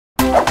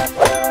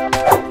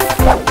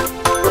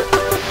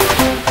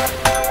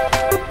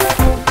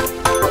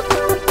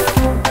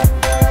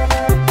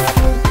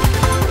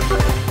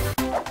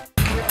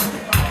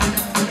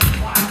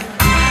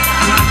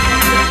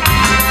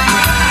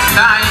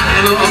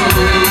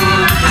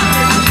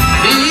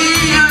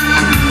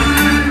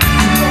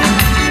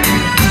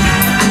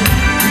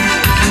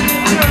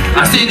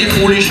I see the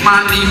foolish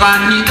man live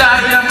and he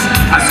die.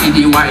 I see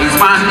the wise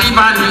man live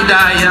and he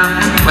die.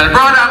 Well,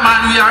 brother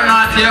man, we are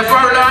not here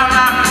for long,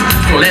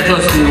 so let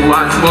us do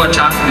as much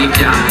as we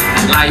can.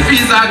 Life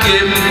is a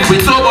game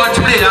with so much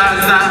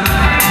players,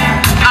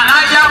 and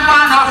I am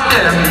one of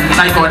them.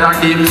 Like other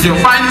games, you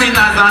find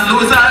winners and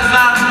losers,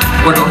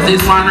 but does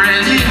this one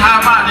really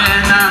have an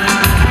end?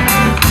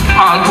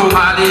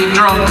 Alcoholic,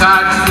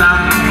 drunkards,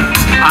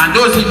 and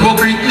those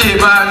hypocrite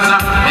neighbors,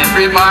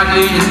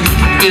 everybody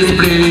is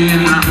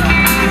playing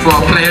for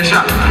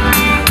pleasure.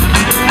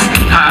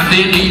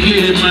 Having the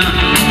game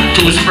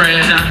to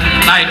spread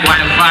like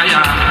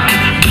wildfire.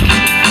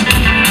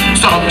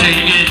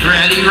 Something is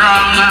really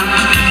wrong.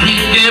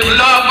 It gave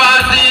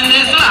lovers in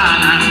this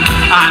land,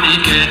 and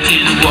it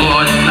getting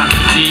worse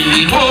in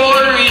the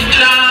whole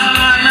region.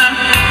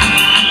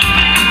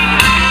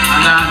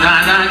 Da da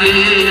da da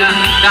da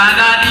da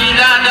da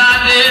da da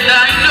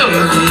da.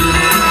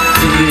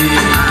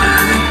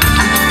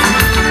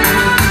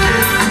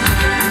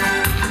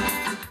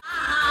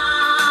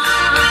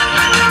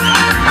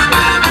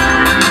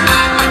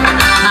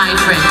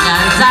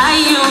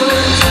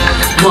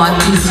 What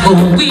is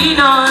going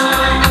on?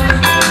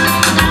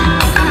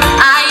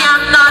 I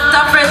am not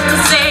afraid to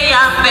say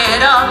I'm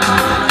fed up,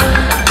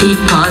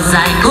 because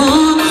I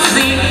could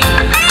see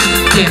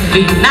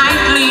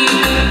definitely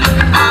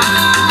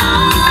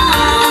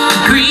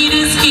greed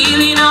is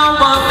killing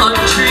our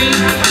country,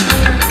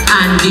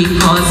 and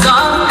because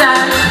of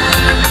that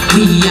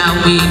we are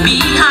way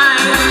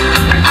behind.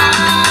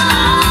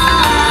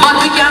 But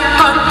we can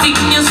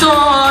continue so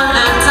all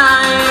the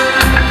time.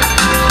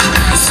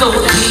 So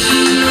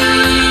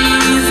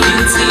please,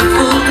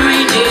 beautiful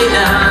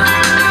Grenada,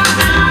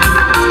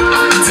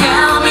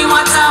 tell me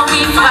what are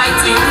we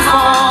fighting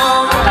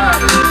for?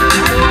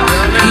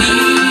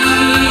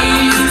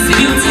 Please,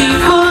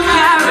 beautiful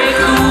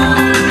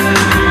Carriacou,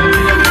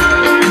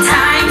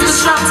 time to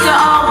structure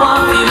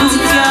our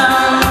future.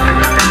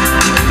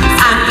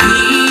 And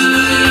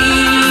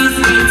please,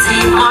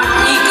 beauty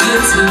Demarche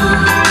too,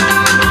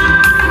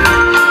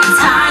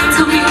 time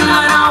to build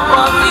on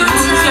our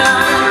future.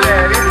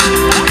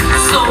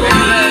 So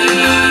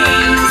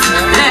please,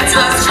 let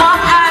us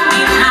walk hand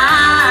in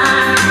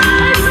hand,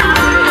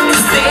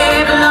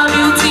 save the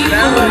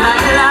beautiful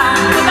land.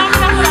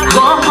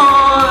 Go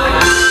on,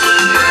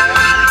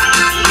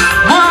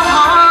 go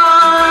on.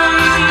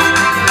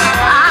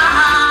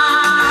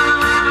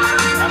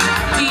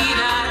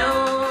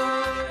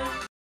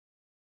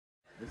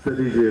 Mr.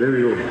 DJ, there we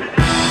go.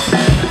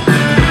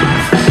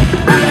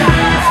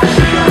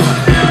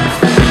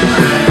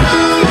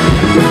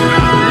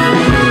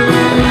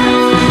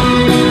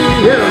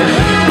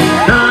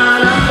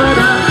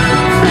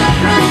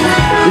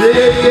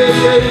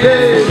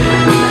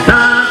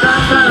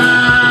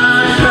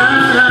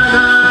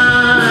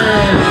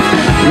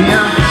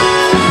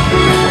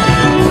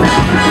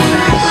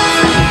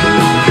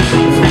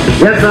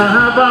 Yes, I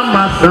have a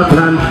master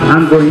plan.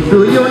 I'm going to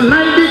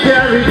unite the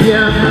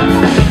Caribbean.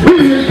 We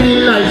will be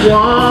like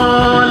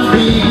one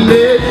big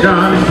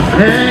nation.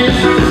 Hey,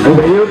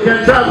 where you can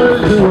travel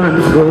to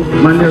and fro,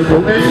 man, you'll go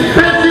any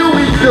place you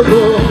wish to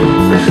go.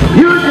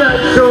 You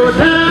just show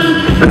them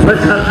a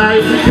special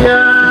idea.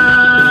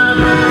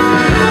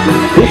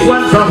 This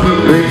one's something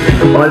great.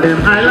 All them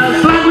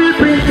islands flag we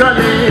bring to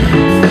me.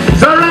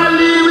 So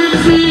rally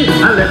with me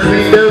and let's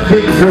make the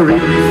victory.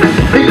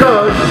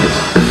 Because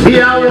we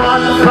are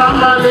one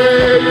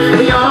family,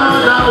 we all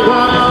are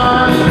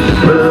one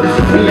people.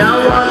 We are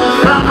one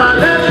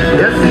family,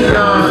 yes, we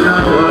all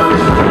are one.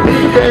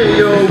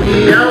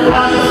 We are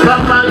one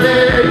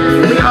family,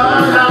 we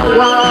all are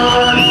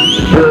one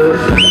people.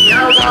 We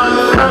are one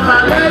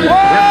family,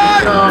 yes,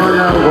 we all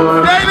are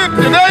one.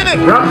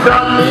 From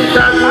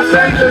Jamaica to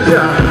St.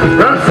 Lucia,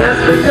 from St.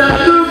 Lucia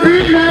to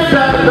Vybez,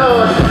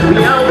 Lord.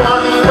 We are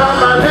one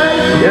family,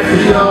 yes,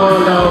 we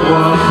all are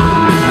one.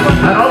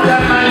 And all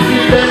that might be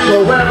there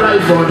for where I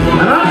born.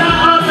 And all that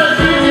other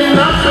things in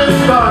us is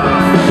fun.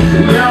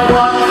 We are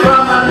one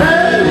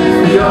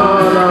family, we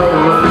all are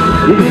one.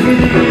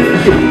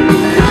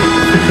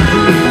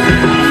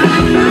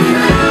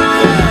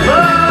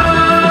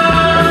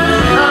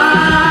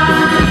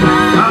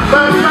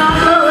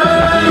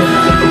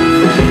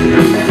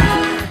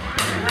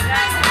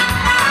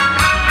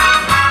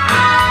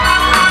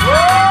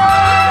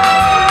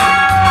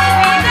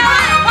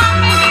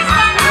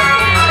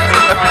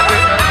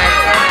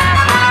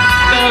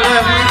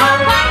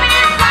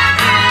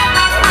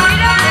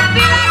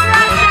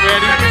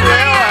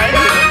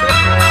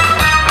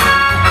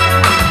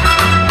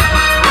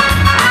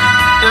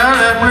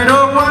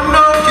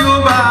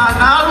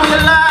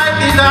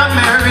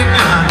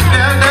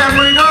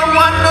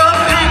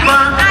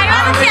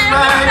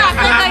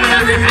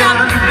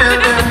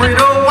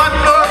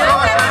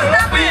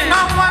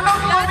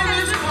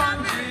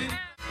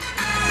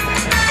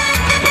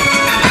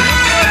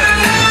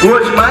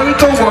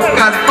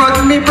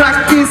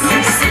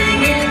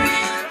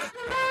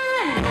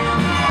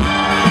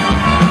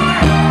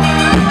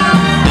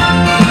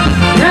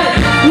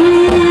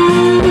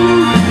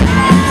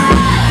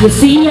 You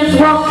see us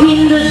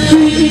walking the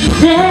street each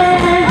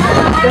day,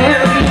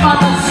 very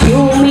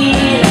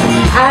unassuming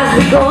as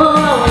we go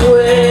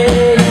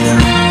away.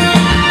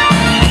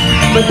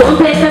 But don't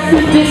take the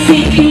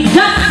simplicity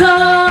just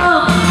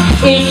so.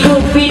 It